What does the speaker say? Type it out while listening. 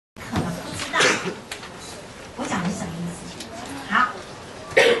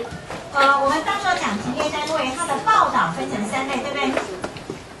我们到时候讲停业单位，它的报道分成3类，对不对？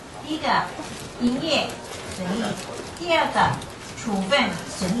第一个营业损益，第二个处分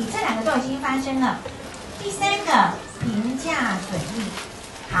损益，这2个都已经发生了。第3个评价损益。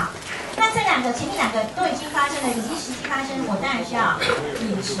好，那这2个前面2个都已经发生了，已经实际发生，我当然需要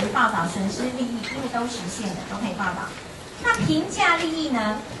履实报道损失利益，因为都实现了，都可以报道。那评价利益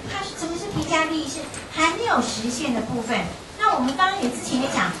呢？它什么是评价利益？是还没有实现的部分。那我们刚刚之前也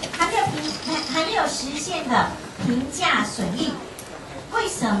讲，还没有实现的评价损益，为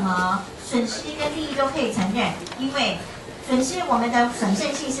什么损失跟利益都可以承认？因为损失我们的损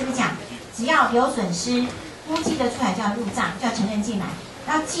胜性是不是讲，只要有损失，估计得出来就要入账，就要承认进来。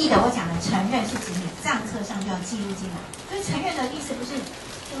要记得我讲的承认是指你账册上就要记录进来。所以承认的意思不是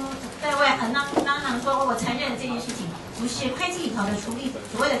各位很嚷说我承认了这件事情，不是会计里头的处理，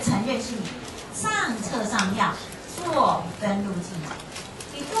所谓的承认是你账册上要做分录进来，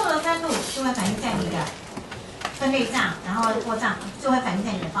你做了分录就会反映在你的分类账，然后过账就会反映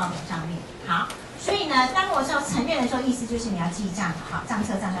在你的报表上面。好，所以呢，当我说承认的时候，意思就是你要记账，好，账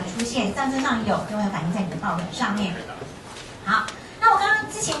册上要出现，账册上有就会反映在你的报表上面。好，那我刚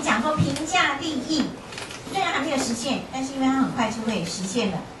刚之前讲说评价利益。虽然还没有实现，但是因为它很快就会实现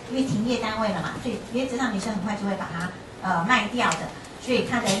了，因为停业单位了嘛，所以原则上你是很快就会把它卖掉的，所以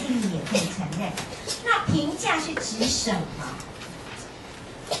它的利益也可以承认。那评价是指什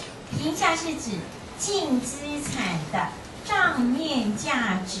么？评价是指净资产的账面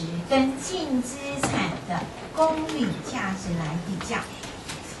价值跟净资产的公允价值来比较。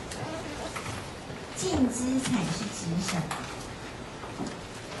净资产是指什么？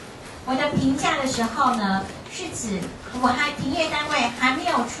我的评价的时候呢，是指我停业单位还没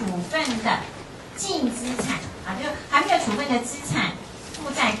有处分的净资产啊，就还没有处分的资产负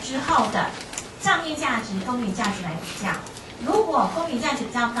债之后的账面价值、公允价值来比较。如果公允价值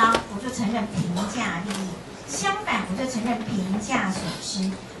比较高，我就承认评价利益；相反，我就承认评价损失。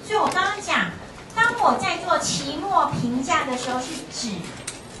所以我刚刚讲，当我在做期末评价的时候，是指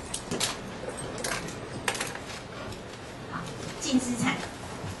净资产。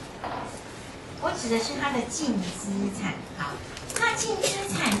我指的是它的净资产。好，那净资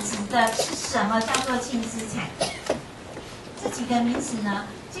产指的是什么叫做净资产？这几个名词呢，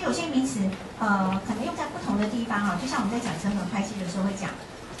其实有些名词可能用在不同的地方哦。就像我们在讲成本会计的时候会讲，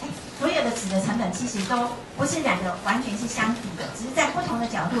所有的指的成本其实都不是2个完全是相比的，只是在不同的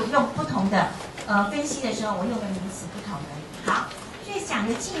角度用不同的分析的时候，我用的名词不同而已。好，所以讲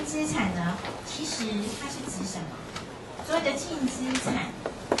的净资产呢，其实它是指什么？所谓的净资产。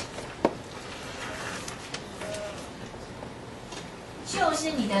就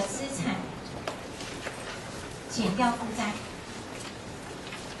是你的资产减掉负债，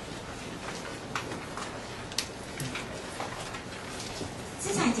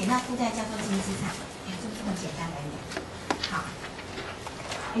资产减掉负债叫做净资产，就这么简单而已。好，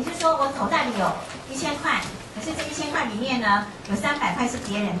也就是说我口袋里有1000块，可是这1000块里面呢，有300块是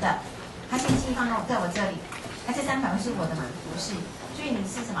别人的，他现金放在我这里，那这300块是我的吗？不是。所以你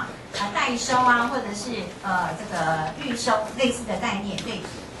是什么代收啊，或者是这个预收类似的概念，对，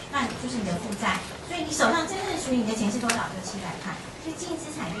那就是你的负债。所以你手上真正属于你的钱是多少？就700块。所以净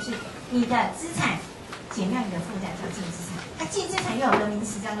资产就是你的资产减掉你的负债叫净资产。那净资产又有个名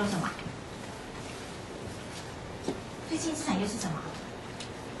词叫做什么？所以净资产又是什么？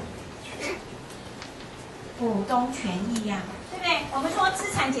股东权益呀，对不对？我们说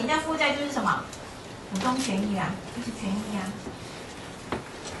资产减掉负债就是什么？股东权益啊，就是权益啊。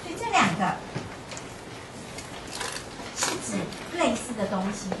所以这2个是指类似的东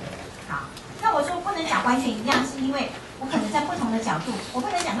西。好，那我说不能讲完全一样，是因为我可能在不同的角度，我不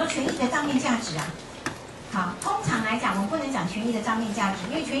能讲说权益的账面价值啊。好，通常来讲，我们不能讲权益的账面价值，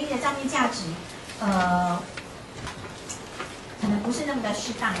因为权益的账面价值，可能不是那么的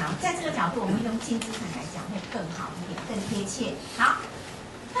适当啊。在这个角度，我们用净资产来讲会更好一点，更贴切。好，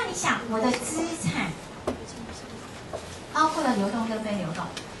那你想我的资产包括了流动跟非流动。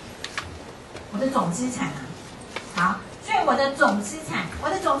我的总资产啊，好，所以我的总资产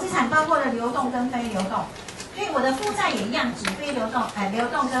包括了流动跟非流动，所以我的负债也一样，指非流动，流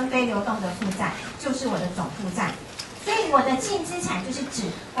动跟非流动的负债就是我的总负债，所以我的净资产就是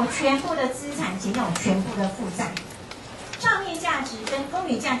指我全部的资产减掉我全部的负债，账面价值跟公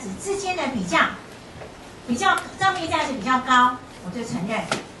允价值之间的比较账面价值比较高，我就承认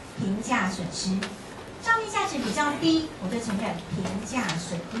评价损失；账面价值比较低，我就承认评价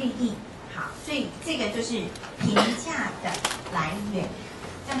利益。好，所以这个就是评价的来源，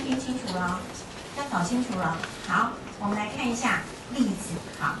这样听清楚了，这样搞清楚了。好，我们来看一下例子。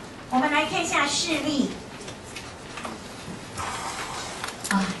好，我们来看一下示例。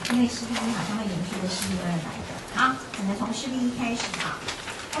因为示例一好像会延续的示例2来的。好，我们从示例一开始哈。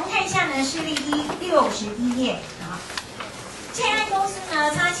我们看一下呢，示例一61页。好，建安公司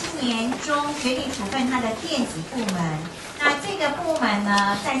呢，它今年中决定处分它的电子部门。那这个部门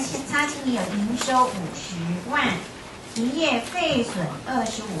呢，在它今年有营收50万，营业费损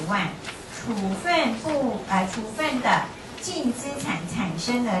25万，处分的净资产产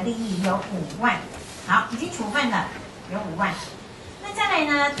生的利益有5万。好，已经处分了，有5万。那再来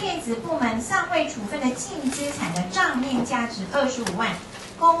呢，电子部门尚未处分的净资产的账面价值25万。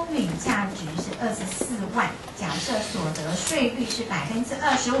公允价值是24万，假设所得税率是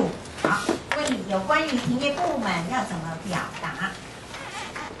25%。好，问你有关于停业部门要怎么表达？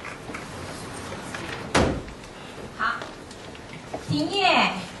好，停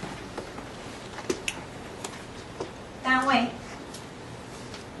业单位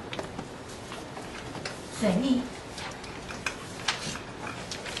损益。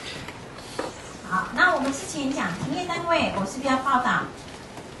好，那我们之前讲停业单位，我是不是要报道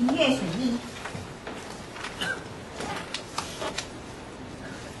营业损益？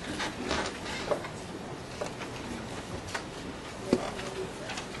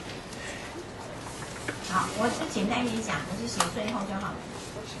好，我就简单一点讲，我是写税后就好了。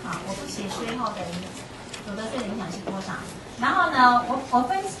好，我不写税后的所得税的影响是多少。然后呢，我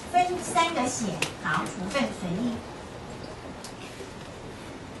分3个写。好，处分损益、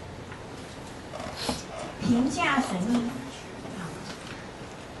评价损益。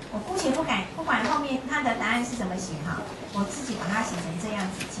我姑且不管后面它的答案是怎么写哈，我自己把它写成这样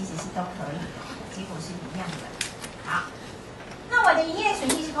子，其实是都可以的，结果是一样的。好，那我的营业损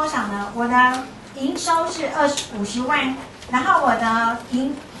益是多少呢？我的营收是50万，然后我的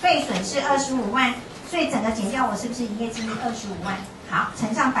费损是25万，所以整个减掉我是不是营业净利25万？好，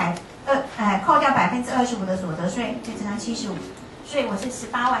乘上扣掉25%的所得税，就乘上75，所以我是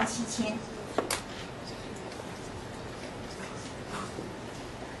18万7千。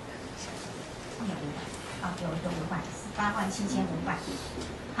有500，18万7500。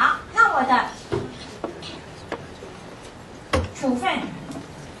好，那我的处分，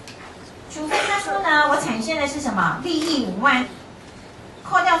他说呢，我产生的是什么？利益5万，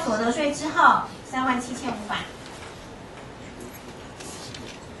扣掉所得税之后3万7500。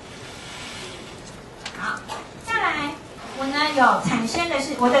好，再来，我呢有产生的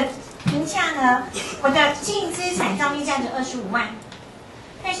是我的评价呢，我的净资产账面价值25万。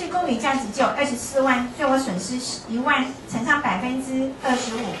但是公允价值只有24万，所以我损失1万，乘上25%，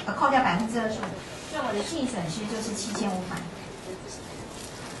扣掉25%，所以我的净损失就是7500。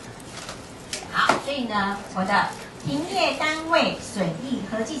好，所以呢，我的停业单位损益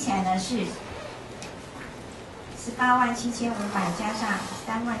合计起来呢是18万7500加上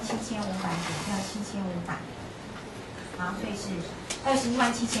3万7500减掉7500，好，所以是21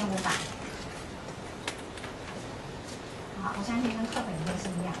万7500。好，我相信跟课本里面是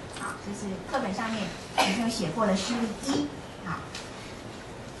一样。好，这是课本上面已经有写过的示例1。好，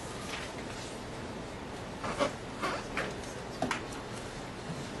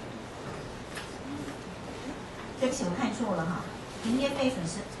对不起，我看错了哈。营业费损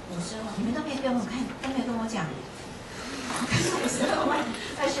失50万，你们都没有跟我看，都没有跟我讲。52万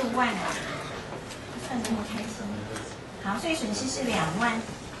，25万，算得那么开心。好，所以损失是2万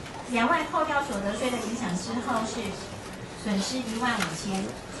，2万扣掉所得税的影响之后是。损失15000。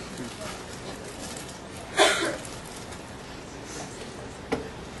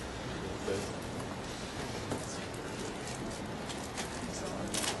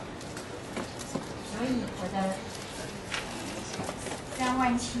所以我的3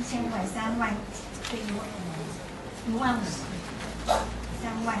万7500，3万对1万5，3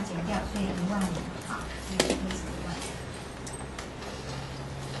万减掉，所以1万5，好，所以是1万。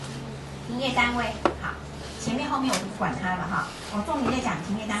营业单位，好。前面后面我就不管它了哈，我重点在讲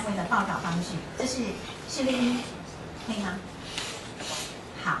停业单位的报道方式，这是示例1，可以吗？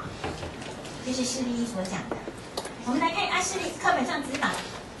好，这是示例1所讲的。我们来看示例课本上只是把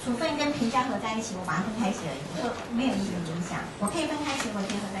处分跟评价合在一起，我把它分开写而已，我说没有一点影响。我可以分开写，我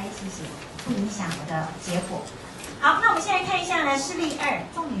可以合在一起写，不影响我的结果。好，那我们现在看一下呢，示例2，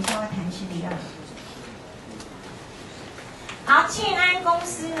重点是要谈示例2。好，建安公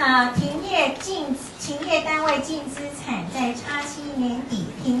司呢，停业单位净资产在X7年底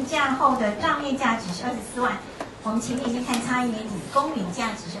评价后的账面价值是24万。我们前面已经看X1年底公允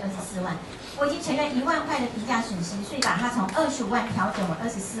价值是24万，我已经承认1万块的评价损失，所以把它从25万调整为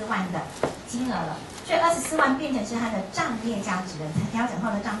24万的金额了，所以24万变成是它的账面价值了，调整后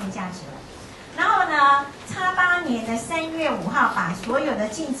的账面价值了。然后呢，X8年的3月5号把所有的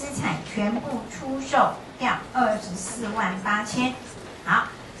净资产全部出售掉24万8千。好，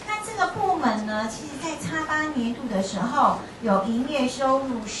那这个部门呢，其实在叉8年度的时候，有营业收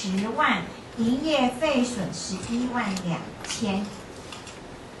入10万，营业费损112000。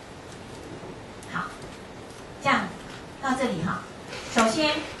好，这样到这里哈。首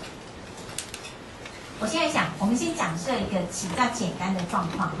先，我现在想，我们先假设一个比较简单的状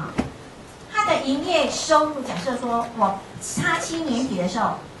况哈。它的营业收入，假设说我叉7年底的时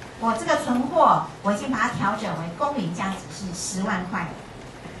候，我这个存货我已经把它调整为公允价值是10万块了。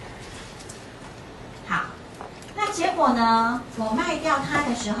好，那结果呢，我卖掉它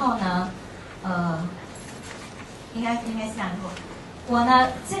的时候呢，应该是这样说。我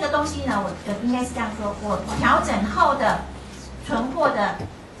呢，这个东西呢，我应该是这样说，我调整后的存货的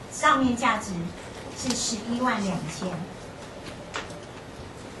账面价值是112000。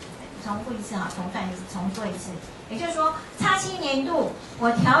重复一次哈，重做一次。也就是说，叉7年度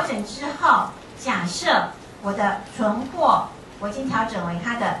我调整之后，假设我的存货我已经调整为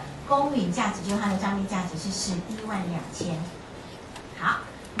它的公允价值，就是它的账面价值是112000。好，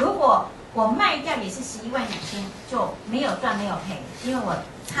如果我卖掉也是112000，就没有赚没有赔，因为我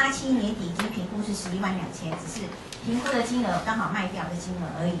叉7年底已经评估是112000，只是评估的金额刚好卖掉的金额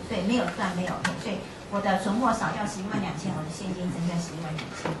而已，所以没有赚没有赔，所以我的存货少掉112000，我的现金增加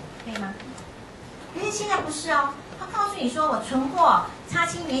112000。可以吗？可是现在不是哦，他告诉你说我存货叉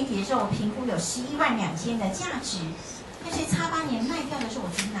7年底的时候，我评估有112000的价值，但是叉8年卖掉的时候，我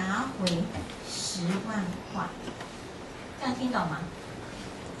只拿回10万块，这样听懂吗？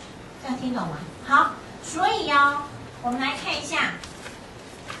这样听懂吗？好，所以哦，我们来看一下，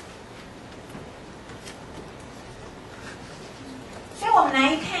所以我们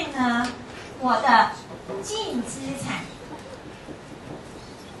来看呢，我的净资产。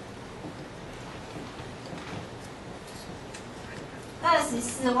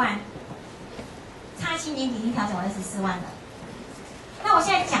24万，叉7年底已经调整为24万了。那我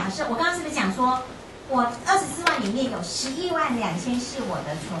现在假设，我刚刚是不是讲说，我24万里面有112000是我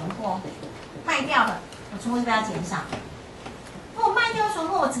的存货，卖掉了，我存货是不是要减少？那我卖掉存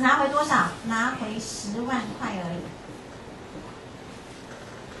货，我只拿回多少？拿回10万块而已。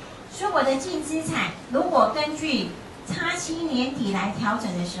所以我的净资产，如果根据叉7年底来调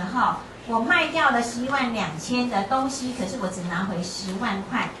整的时候，我卖掉了112000的东西，可是我只拿回10万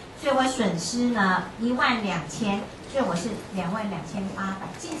块，所以我损失呢12000，所以我是22800。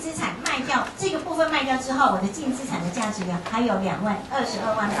净资产卖掉这个部分卖掉之后，我的净资产的价值还有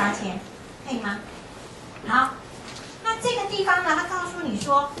228000，可以吗？好，那这个地方呢，他告诉你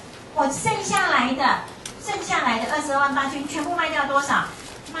说，我剩下来的228000全部卖掉多少？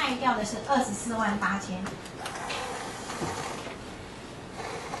卖掉的是248000。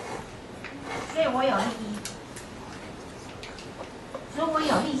所以我有利益，所以我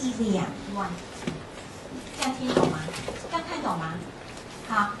有利益2万，这样听懂吗？这样看懂吗？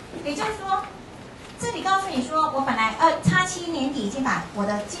好，也就是说，这里告诉你说，我本来叉7年底已经把我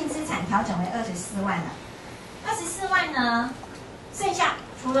的净资产调整为24万了，24万呢，剩下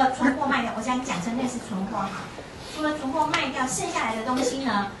除了存货卖掉，我想讲成那是存货哈，除了存货卖掉，剩下来的东西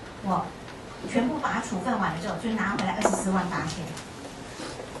呢，我全部把它处分完了之后，就拿回来248000。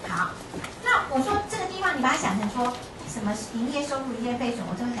好，那我说这个地方你把它想成说什么营业收入、营业费损，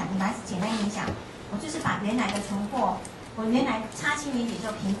我这么讲，你把它简单一点想，我就是把原来的存货，我原来叉7年底的时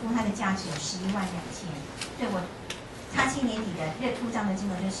候评估它的价值有112000，对我叉7年底的月入账的金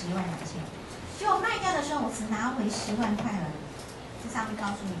额就是112000，结果卖掉的时候我只拿回10万块而已，这上面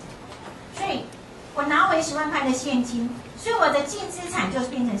告诉你，所以我拿回10万块的现金，所以我的净资产就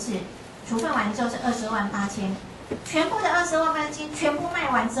变成是处分完之后是228000。全部的228000全部卖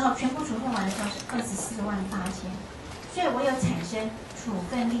完之后，全部处分完的时候是248000，所以我有产生处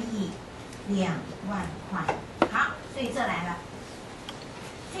分利益2万块。好，所以这来了。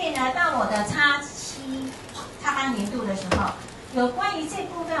所以呢，到我的叉8年度的时候，有关于这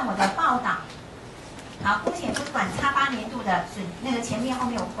部分我的报道。好，姑且不管叉8年度的那个前面后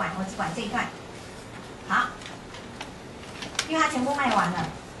面我不管，我只管这一段。好，因为它全部卖完了，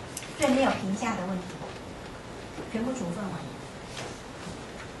所以没有评价的问题。全部处分完。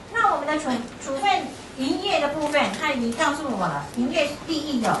那我们的处分营业的部分，它已经告诉我了，营业利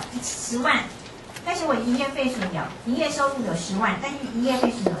益有10万，但是我营业费损有，营业收入有10万，但是营业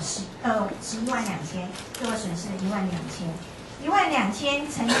费损有112000，所以我损失了12000，12000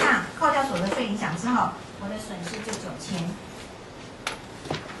乘上扣掉所得税影响之后，我的损失就9000。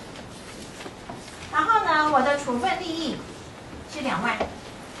然后呢，我的处分利益是2万，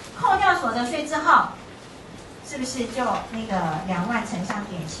扣掉所得税之后。是不是就那个2万乘上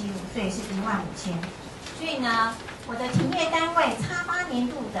0.75，所以是15000。所以呢，我的停业单位叉8年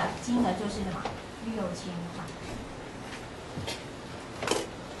度的金额就是什么？6000块。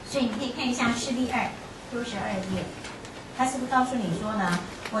所以你可以看一下示例2，62页，它是不是告诉你说呢，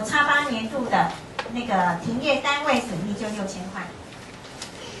我X8年度的那个停业单位损益就6000块，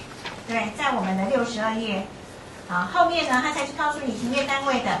对，在我们的62页，好，后面呢，它才是告诉你停业单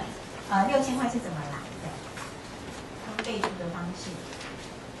位的6000块是怎么来的，用备注的方式。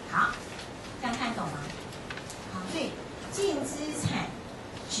好，这样看懂吗？好，所以净资产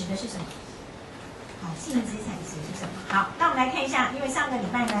指的是什么？好，净资产指的是什么？好，那我们来看一下，因为上个礼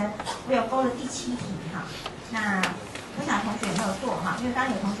拜呢，我有勾了第7题哈。那不晓得同学有没有做哈？因为刚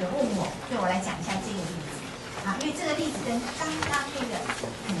刚有同学问我，所以我来讲一下这个例子。啊，因为这个例子跟刚刚那个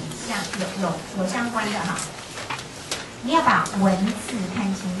很像，有相关的哈。你要把文字看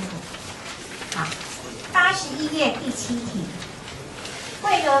清楚。好，81页第7题。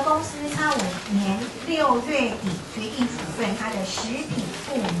贵格公司X5年6月底决定处分它的食品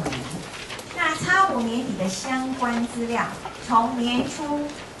部门。那X5年底的相关资料，从年初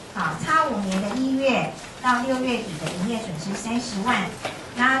X5年的1月到6月底的营业损失30万，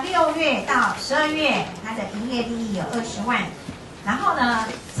那6月到12月它的营业利益有20万，然后呢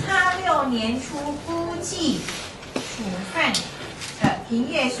X6年初估计处分的营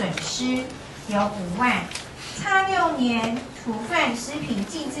业损失有5万。X6年处分食品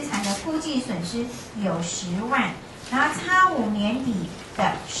净资产的估计损失有10万，然后X5年底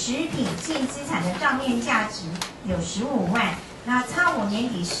的食品净资产的账面价值有15万，那X5年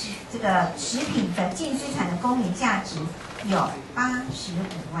底这个食品的净资产的公允价值有85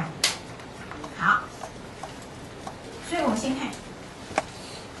万。好，所以我们先看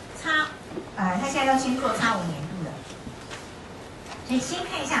他现在要先做X5年度的，所以先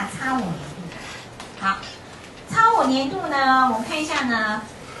看一下X5年度的。好。X5年度呢，我们看一下呢，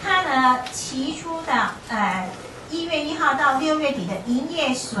它呢期初的1月1号到6月底的营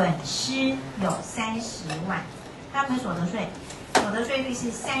业损失有30万，他们所得税率是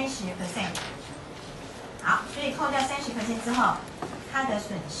30%。好，所以扣掉30%之后，它的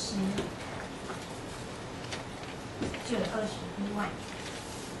损失就有21万。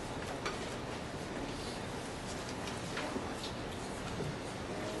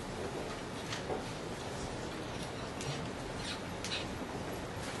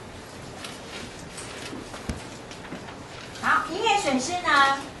好，营业损失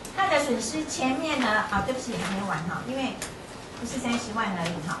呢，它的损失前面呢，对不起，还没完哈，因为不是30万而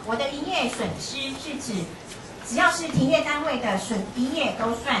已哈。我的营业损失是指只要是停业单位的营业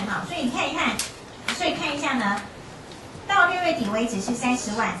都算哈，所以你看一看，所以看一下呢，到6月底为止是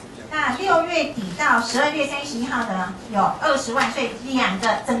30万，那6月底到12月31号的有20万，所以两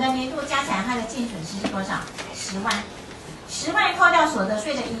个整个年度加起来它的净损失是多少？10万。10万扣掉所得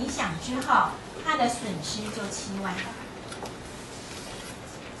税的影响之后，它的损失就7万。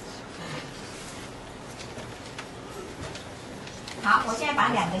好，我现在把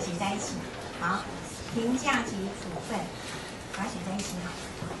两个写在一起。好，评价及处分，把它写在一起好，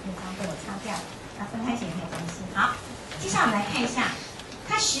对方被我擦掉，那分开写没有关系。好，接下来我们来看一下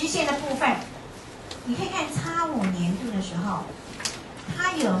它实现的部分。你可以看X5年度的时候，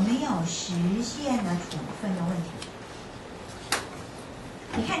它有没有实现了处分的问题？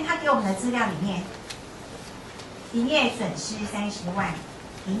你看它给我们的资料里面，营业损失30万，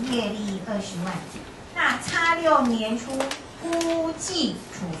营业利益20万。那X6年初估计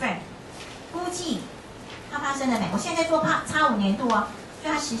处分，估计它发生了没？我现在在做X5年度哦，所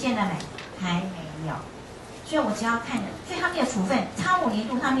以它实现了没？还没有。所以我只要看的，所以它没有处分X5年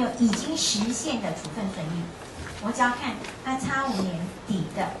度，它没有已经实现的处分损益，我只要看它X5年底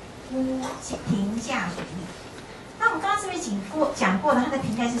的评价损益。那我们刚刚是不是讲过了？它的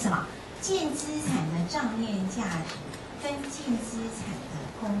评价是什么？净资产的账面价值跟净资产的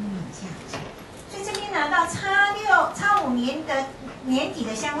公允价值。所以这边呢，到X5年的年底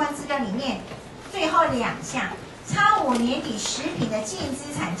的相关资料里面，最后两项，X5年底食品的净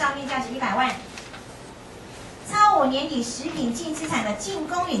资产账面价值100万，X5年底食品净资产的净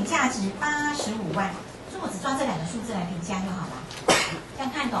公允价值85万。所以我只抓这两个数字来评价就好了，这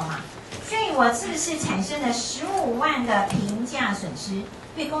样看懂吗？所以我是不是产生了15万的评价损失？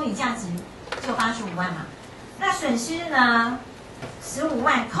因为公允价值就85万嘛，那损失呢？15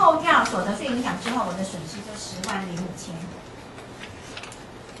万扣掉所得税影响之后，我的损失就10万05000。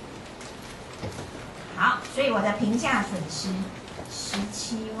好，所以我的评价损失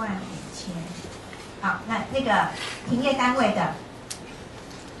17万5000。好，那个停业单位的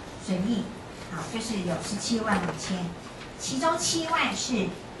损益，好，就是有17万5000，其中7万是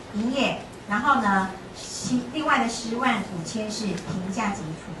营业，然后呢，另外的10万5000是评价及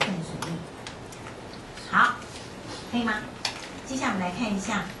处分损益。好，可以吗？接下来我们来看一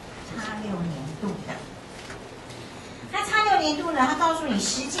下X6年度的。那X6 年度呢，它告诉你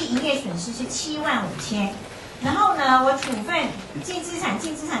实际营业损失是75000，然后呢，我处分净资产的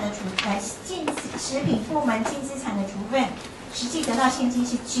食品部门净资产的处分，实际得到现金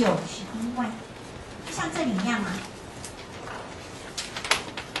是91万，就像这里一样嘛。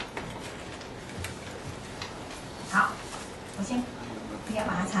好，我先不要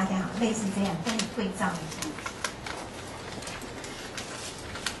把它擦掉，类似这样跟你对照一下。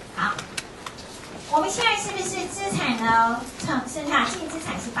好，我们现在是不是资产呢？剩下净资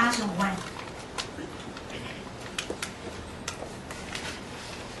产是85万。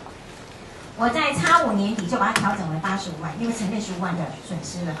我在85年底就把它调整为85万，因为承认15万的损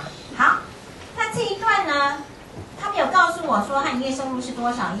失了嘛。好，那这一段呢，他没有告诉我说他营业收入是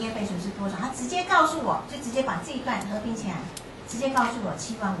多少，营业费损是多少，他直接告诉我，就直接把这一段合并起来，直接告诉我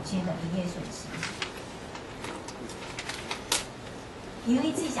75000的营业损失。你可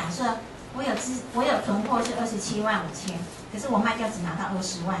以自己假设，我有存货是275000，可是我卖掉只拿到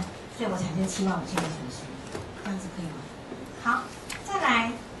20万，所以我产生75000的损失，这样子可以吗？好，再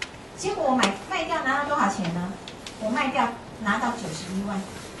来。结果我卖掉拿到多少钱呢？我卖掉拿到91万。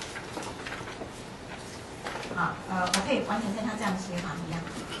好，我可以完全跟他这样写法一样。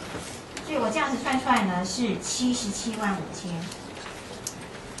所以我这样子算出来呢是77万5千。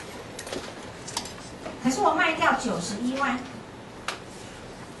可是我卖掉91万。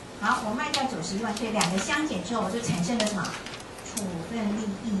好，我卖掉91万，所以两个相减之后，我就产生了什么？处分利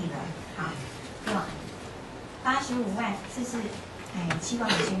益了。好，对吧？85万，这是。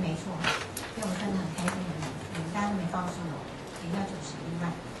75000没错，所以我真的很开心的，你们大家都没告诉我，也要91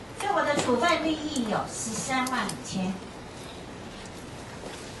万，所以我的处分利益有13万5千。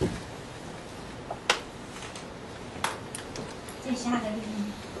这是它的利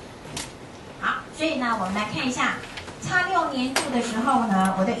益。好，所以呢，我们来看一下，X6年度的时候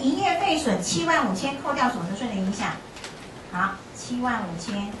呢，我的营业费损7万5千，扣掉所得税的影响，好，7万5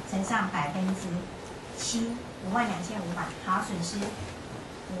千乘上7%。52500，好，损失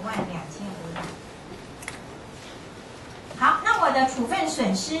52500。好，那我的处分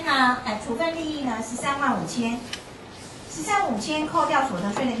损失呢？处分利益呢13万5千，13万5千扣掉所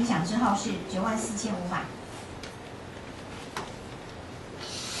得税的影响之后是9万4500。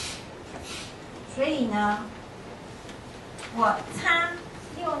所以呢，我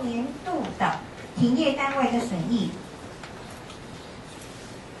X6年度的停业单位的损益。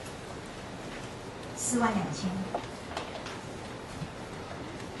4万2千，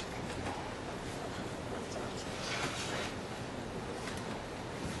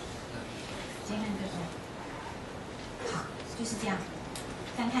先看对不对？好，就是这样，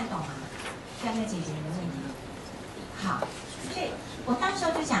这样看懂吗？这样就解决你的问题。好，所以我当时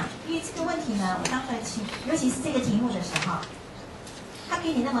就讲，因为这个问题呢，我当时尤其是这个题目的时候，他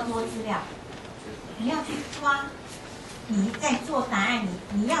给你那么多资料，你要去抓。你在做答案，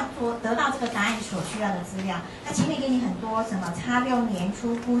你要得到这个答案所需要的资料。那前面给你很多什么X6年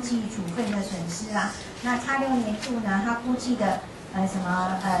初估计处分的损失啊，那X6年度呢，它估计的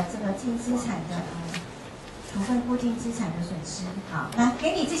这个净资产的处分估计资产的损失。好，那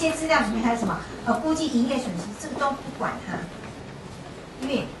给你这些资料里面还有什么？估计营业损失，这个都不管它，因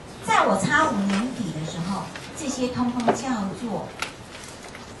为在我X5年底的时候，这些通通叫做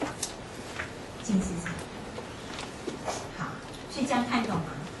净资产。所以这样看懂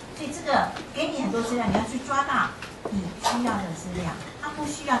吗？所以这个给你很多资料，你要去抓到你需要的资料，它不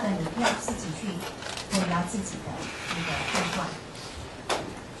需要的你要自己去聊自己的那个判断。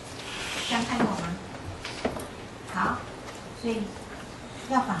这样看懂吗？好，所以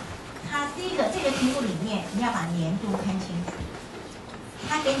要把它第一个这个题目里面，你要把年度看清楚。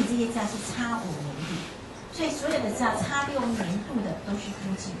它给你这些资料是X5年度，所以所有的资料X6年度的都是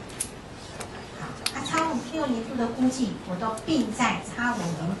估计。X6年度的估计，我都并在X5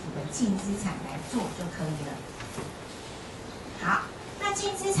年度的净资产来做就可以了。好，那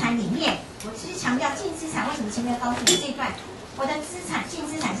净资产里面，我其实强调净资产，为什么前面告诉你这一段，我的资产净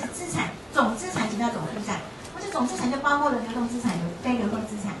资产是资产总资产减掉总负债，我的总资产就包括了流动资产、非流动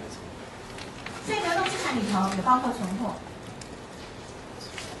资产，所以流动资产里头也包括存货。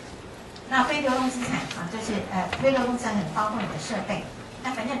那非流动资产啊，就是非流动资产也包括你的设备，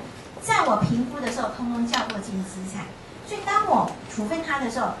那反正。在我评估的时候，通通叫做净资产，所以当我处分它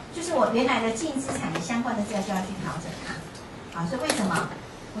的时候，就是我原来的净资产的相关的资料就要去调整它。好，所以为什么？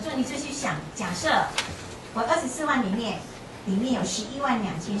我说你就去想，假设我24万里面有11万2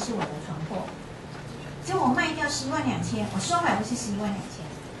千是我的存货，结果我卖掉11万2千，我收回来不是11万2千，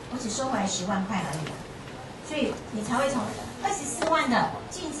我只收回来10万块而已。所以你才会从24万的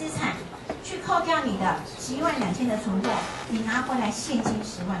净资产。去扣掉你的11万2千的存货，你拿回来现金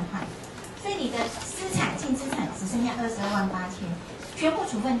10万块，所以你的资产净资产只剩下22.8万，全部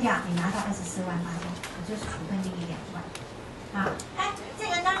处分掉，你拿到24.8万，也就是处分利益2万。好，这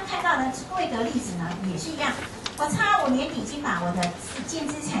个刚刚看到的惠德例子呢，也是一样。我差5年底已经把我的净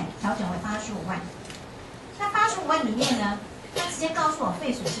资产调整为85万，那85万里面呢，他直接告诉我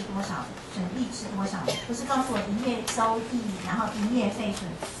费损是多少，损益是多少，不是告诉我营业收益，然后营业费损，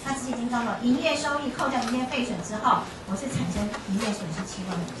他直接已经告诉我营业收益扣掉营业费损之后，我是产生营业损失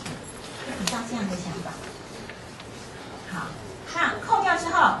7.5万，就比较这样的想法。好，那扣掉之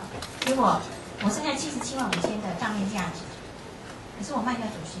后，结果我剩下77.5万的账面价值。可是我卖掉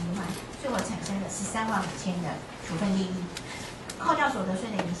91万，所以我产生了13.5万的处分利益，扣掉所得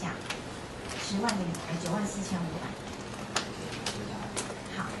税的影响，10万的理财9.45万。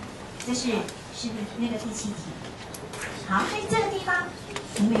好，这是那个第7题。好，所以这个地方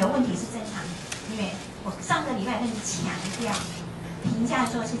你们有问题是正常的，因为我上个礼拜跟你强调，评价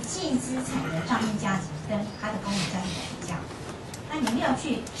的时候是净资产的账面价值跟它的公允价值的比较。那你没有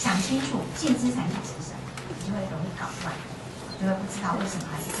去想清楚净资产是指什么，你就会容易搞乱。就会不知道为什么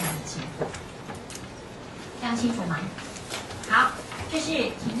还是这样的情况，这样清楚吗？好，这是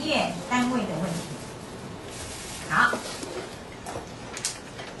停业单位的问题。好，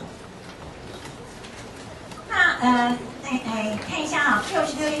那看一下啊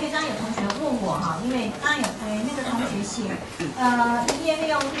，66页刚刚有同学问我哈，因为刚刚有那个同学写营业费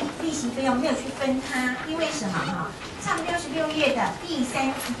用、利息费用没有去分它，因为什么哈？上66页的第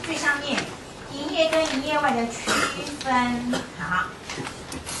3最上面。营业跟营业外的区分，好。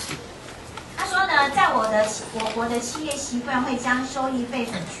他说呢，在我国的企业习惯会将收益费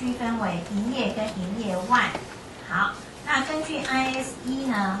损区分为营业跟营业外。好，那根据 IS1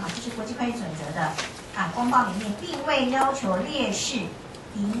 呢，就是国际会计准则的公报里面，并未要求列示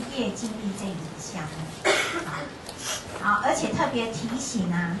营业净利这一项目。好，而且特别提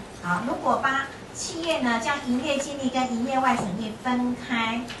醒啊，好，如果把企业呢将营业净利跟营业外损益分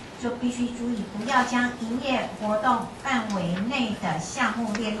开。就必须注意，不要将营业活动范围内的项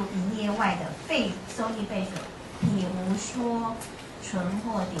目列入营业外的收益费损，比如说存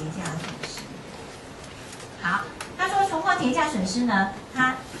货跌价损失。好，他说存货跌价损失呢，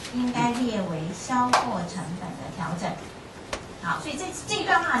它应该列为销货成本的调整。好，所以这一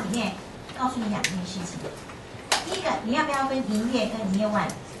段话里面告诉你2件事情。第一个，你要不要分营业跟营业外？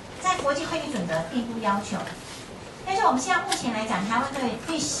在国际会计准则并不要求。但是我们现在目前来讲，台湾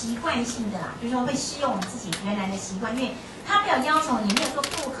会习惯性的啦，就是说会适用我们自己原来的习惯，因为他没有要求你，没有说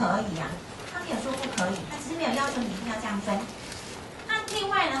不可以啊，他没有说不可以，他只是没有要求你一定要这样分。那另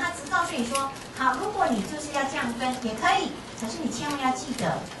外呢，他只告诉你说，好，如果你就是要这样分也可以，可是你千万要记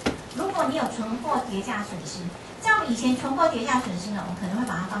得，如果你有存货跌价损失，在我们以前存货跌价损失呢，我们可能会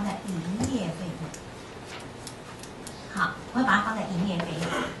把它放在营业费用。好，我会把它放在营业费用，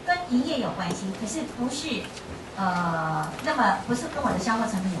跟营业有关系，可是不是。那么不是跟我的销货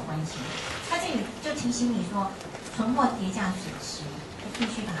成本有关系，他这里就提醒你说，存货跌价损失，就必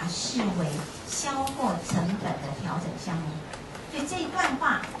须把它视为销货成本的调整项目。所以这一段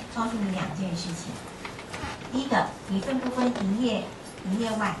话告诉你2件事情：第一个，你分不分营业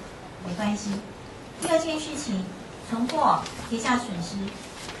外没关系；第2件事情，存货跌价损失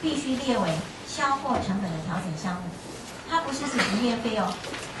必须列为销货成本的调整项目，它不是指营业费用，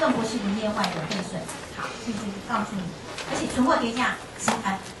更不是营业外的费损。好，所以就告诉你，而且存货跌价只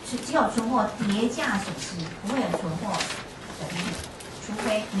有存货跌价损失，不会有存货损益，除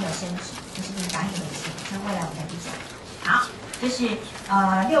非你有升值，就是你打你没钱，所以未来我再去讲。好，这是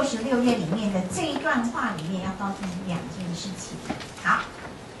66页里面的这一段话里面要告诉你2件事情。好，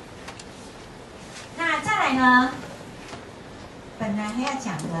那再来呢，本来还要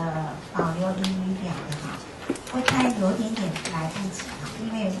讲的保留盈余表的哈，会看有点来不及哈，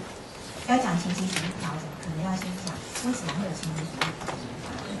因为。要讲前期损益调整，可能要先讲为什么会有前期损益调整。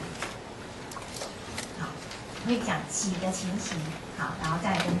好，会讲几个情形，好，然后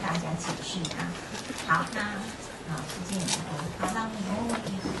再跟大家解释它。好，那时间也不多，好，那你们问问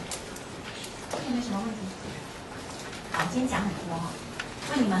题，有没有什么问题？好，今天讲很多哈，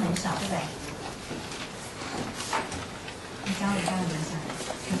问你们很少，对不对？你教一下，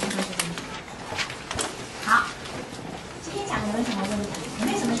全部都是问题。好。今天讲有没有什么问题？有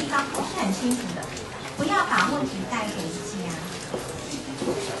没有什么地方不是很清楚的？不要把问题带回家。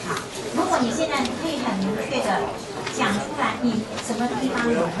好，如果你现在可以很明确的讲出来，你什么地方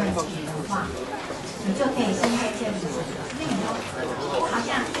有问题的话，你就可以先在这里讲。因为你说，我好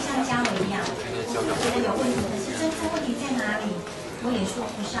像就像嘉伟一样，我觉得有问题，可是真正问题在哪里，我也说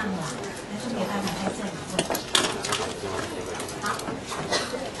不上来，还是没办法在这里问。好。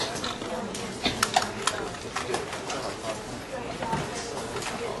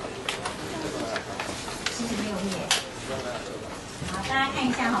看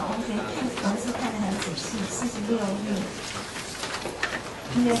一下哈，同学看文字看得很仔细，46页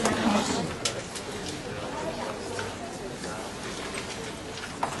，1、2、3开始。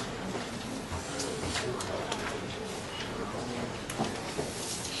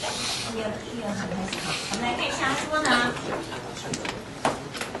第二行开始哈，我们来看一下说呢。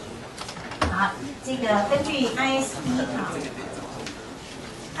好，这个根据 ISB 哈。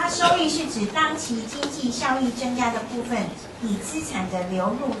它收益是指当其经济效益增加的部分，以资产的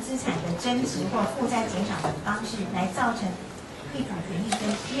流入、资产的增值或负债减少的方式来造成业主权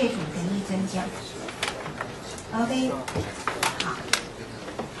益增加。OK， 好，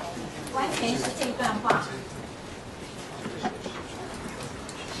完全是这段话。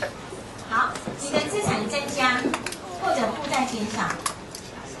好，你的资产增加或者负债减少，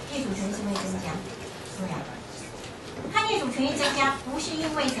业主权益是会增加，对呀。它业主权益增加不是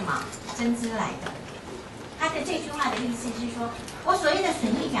因为什么增资来的，它的这句话的意思是说，我所谓的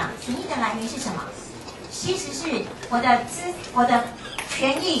损益表，损益的来源是什么？其实是我的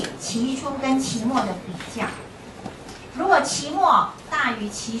权益期初跟期末的比较。如果期末大于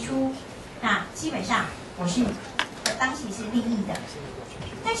期初，那基本上我当期是利益的。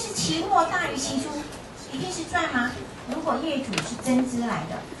但是期末大于期初，一定是赚吗？如果业主是增资来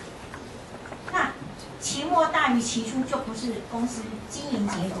的，那期末大于期初就不是公司经营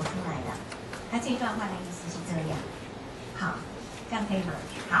结果出来的。他这段话的意思是这样。好，这样可以吗？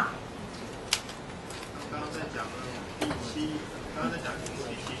好。刚刚在讲第七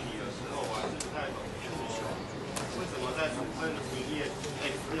题的时候，我还是不太懂，就是为什么在处分营业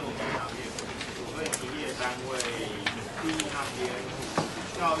这种哪边处分营业单位第一那边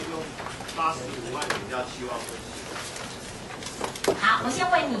要用85万减掉7万5？好，我先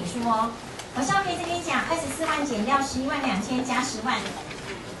问你说。我上面这边讲24万减掉11万2000加10万，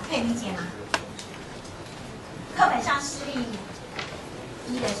可以理解吗？课本上示例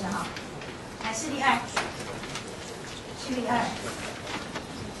1的时候，来示例2，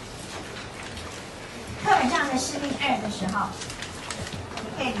课本上的示例2的时候，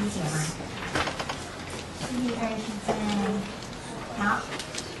你可以理解吗？示例2是在好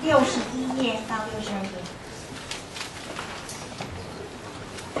61页到62页。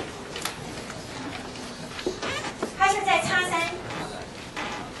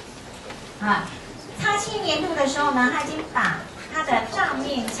叉7年度的时候呢，他已经把他的账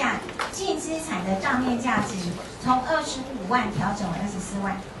面价净资产的账面价值从25万调整为24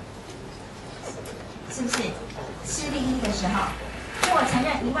万，是不是？示例1的时候，所以我承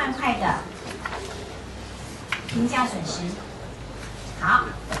认1万块的评价损失。好，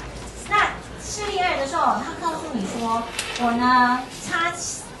那示例2的时候，他告诉你说，我呢叉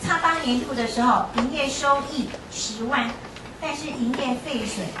8年度的时候，营业收益10万。但是营业费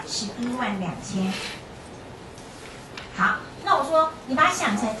损11万2000。好，那我说你把它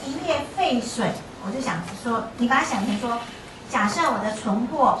想成营业费损，我就想说你把它想成说，假设我的存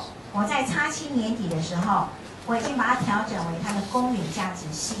货，我在叉7年底的时候，我已经把它调整为它的公允价值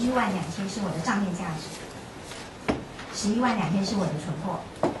11万2000是我的账面价值，11万2000是我的存货。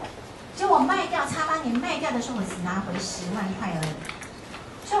就我卖掉叉8年卖掉的时候，我只拿回10万块而已，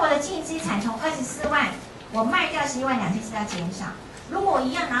所以我的净资产从24万。我卖掉11万2000是要减少，如果我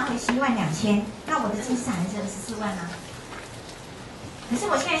一样拿回11万2000，那我的净资产还是24万啊。可是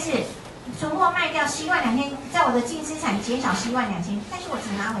我现在是存货卖掉11万2000，在我的净资产减少11万2000，但是我只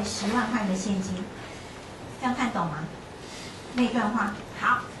拿回10万块的现金，这样看懂吗？那段话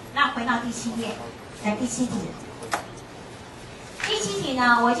好，那回到第7页，来第7题。第7题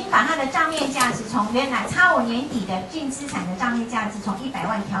呢，我已经把它的账面价值从原来叉5年底的净资产的账面价值从100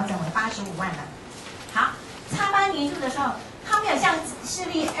万调整为85万了。好，叉8年度的时候，他没有像示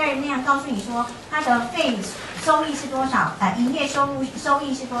例2那样告诉你说它的收益是多少，营业收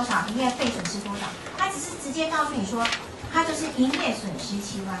益是多少，营业费损是多少，他只是直接告诉你说，它就是营业损失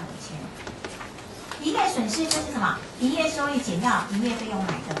7万5000。营业损失就是什么？营业收益减掉营业费用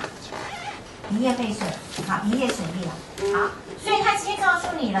来的，营业费损，好，营业损益了，好，所以他直接告诉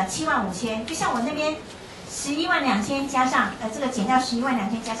你了7万5000，就像我那边。11万2000加上这个减掉11万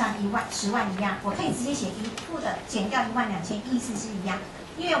2000加上10万一样，我可以直接写一步的减掉1万2000，意思是一样，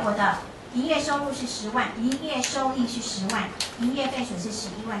因为我的营业收入是10万，营业收益是10万，营业费损是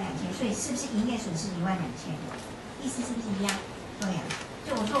11万2000，所以是不是营业损失1万2000？意思是不是一样？对呀、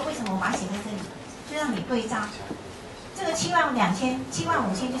就我说为什么我把它写在这里，就让你对照，这个7万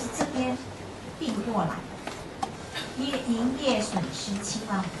5000就是这边并过来，营业损失7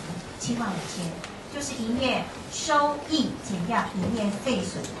万5000。就是营业收益减掉营业费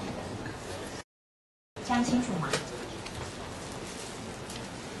损，这样清楚吗？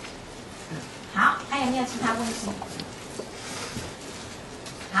好，还有没有其他问题？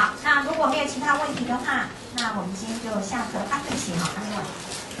好，那如果没有其他问题的话，那我们今天就下课啊，对不起哈，还没完。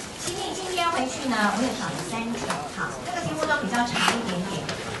今天回去呢，我有找了3题，好，这个题目都比较长一点点，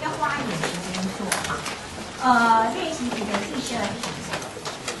要花一点时间做哈。练习题的第12题，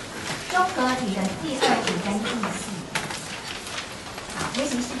综合题的第2题跟第4题。好，尤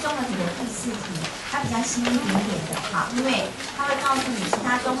其是综合题的第4题，它比较新一点点的，好，因为它会告诉你其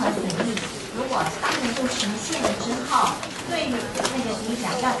他综合比例，如果当年度实现了之后，对于那个比较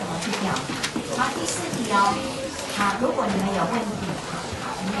要怎么去表达。好，第4题哦，好，如果你们有问题，好，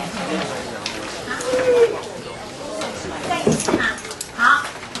你们也可以问。好，再一次吗？好，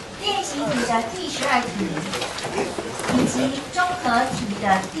练习题的第12题，以及综合题的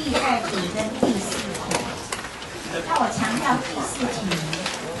第2题跟第4题。那我强调第4题，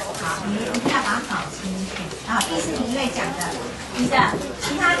好，你一定要把它搞清楚。然后第4题因为讲的，你的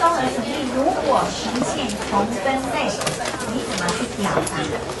其他综合比例如果实现同分类，你怎么去表达？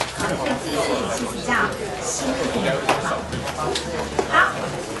好，所以第4题是比较新一点的。好，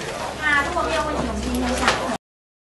那如果没有问题，我们今天就下课。